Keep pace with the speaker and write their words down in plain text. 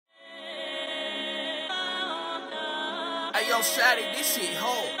Hey yo, Shady, this shit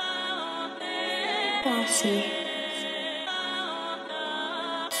hard. Bossy.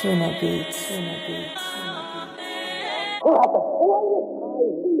 TunerBeats. It's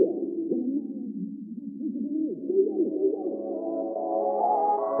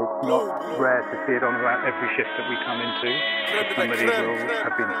not rare to see it on about every shift that we come into. Somebody will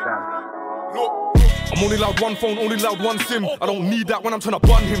have been scammed. I'm only allowed one phone, only allowed one SIM. I don't need that when I'm trying to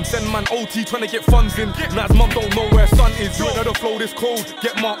bun him. Send man OT trying to get funds in. Now his mum don't know where son is. You ain't know the flow this cold.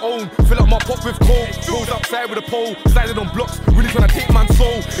 Get my own, fill up my pot with coke. Rolls outside with a pole, sliding on blocks. Really trying to take man's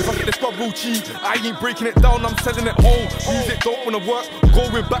soul. If I get this scrub real cheap, I ain't breaking it down, I'm selling it whole. Music don't wanna work, I'm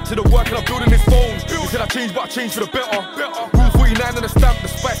going back to the work and I'm building this phone. He said I changed, but I changed for the better. Rule 49 on the stamp, the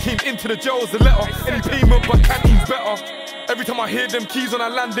spice came into the jail as a letter. Any payment but canteen's better. Every time I hear them keys on a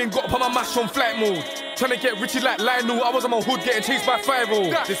landing, got up on my mash on flight mode. Trying to get Richie like Lionel, I was on my hood getting chased by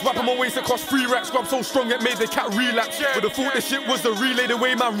 5-0. This rap on my waist, it cost 3 racks, scrub so strong it made the cat relapse. But the thought this shit was the relay, the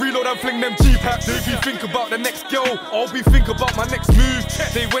way man reload and fling them G-packs. If you think about the next girl, I'll be think about my next move.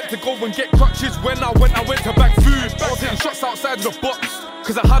 They went to go and get crutches, when I went to bag food. I was hitting shots outside of the box,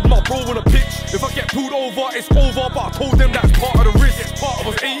 cause I had my bro on a pitch. If I get pulled over, it's over, but I told them that's part of the risk. I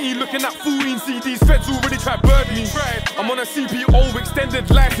was 18 looking at 14 CDs, feds already tried bird me. I'm on a CPO, extended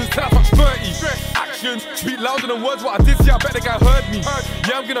license till I touch 30. Actions speak louder than words, what I did, see I bet the guy heard me.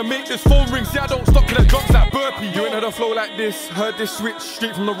 Yeah, I'm gonna make this phone ring, see I don't stop till it drops like burpee. You ain't heard a flow like this, heard this switch,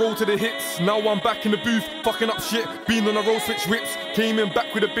 straight from the road to the hits. Now I'm back in the booth, fucking up shit, been on the road, switch whips. Came in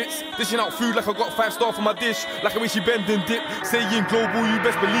back with the bits, dishing out food like I got 5-star for my dish. Like a way she bend and dip, saying global, you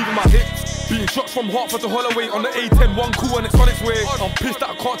best believe in my hips. Being shots from Hartford to Holloway on the A10, one call and it's on its way. I'm pissed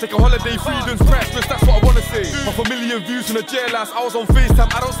that I can't take a holiday, freedom's priceless, that's what I wanna say. Half a million views from the jailhouse, I was on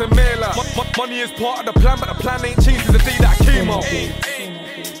FaceTime, I don't send mail out. Money is part of the plan, but the plan ain't changed since the day that I came out.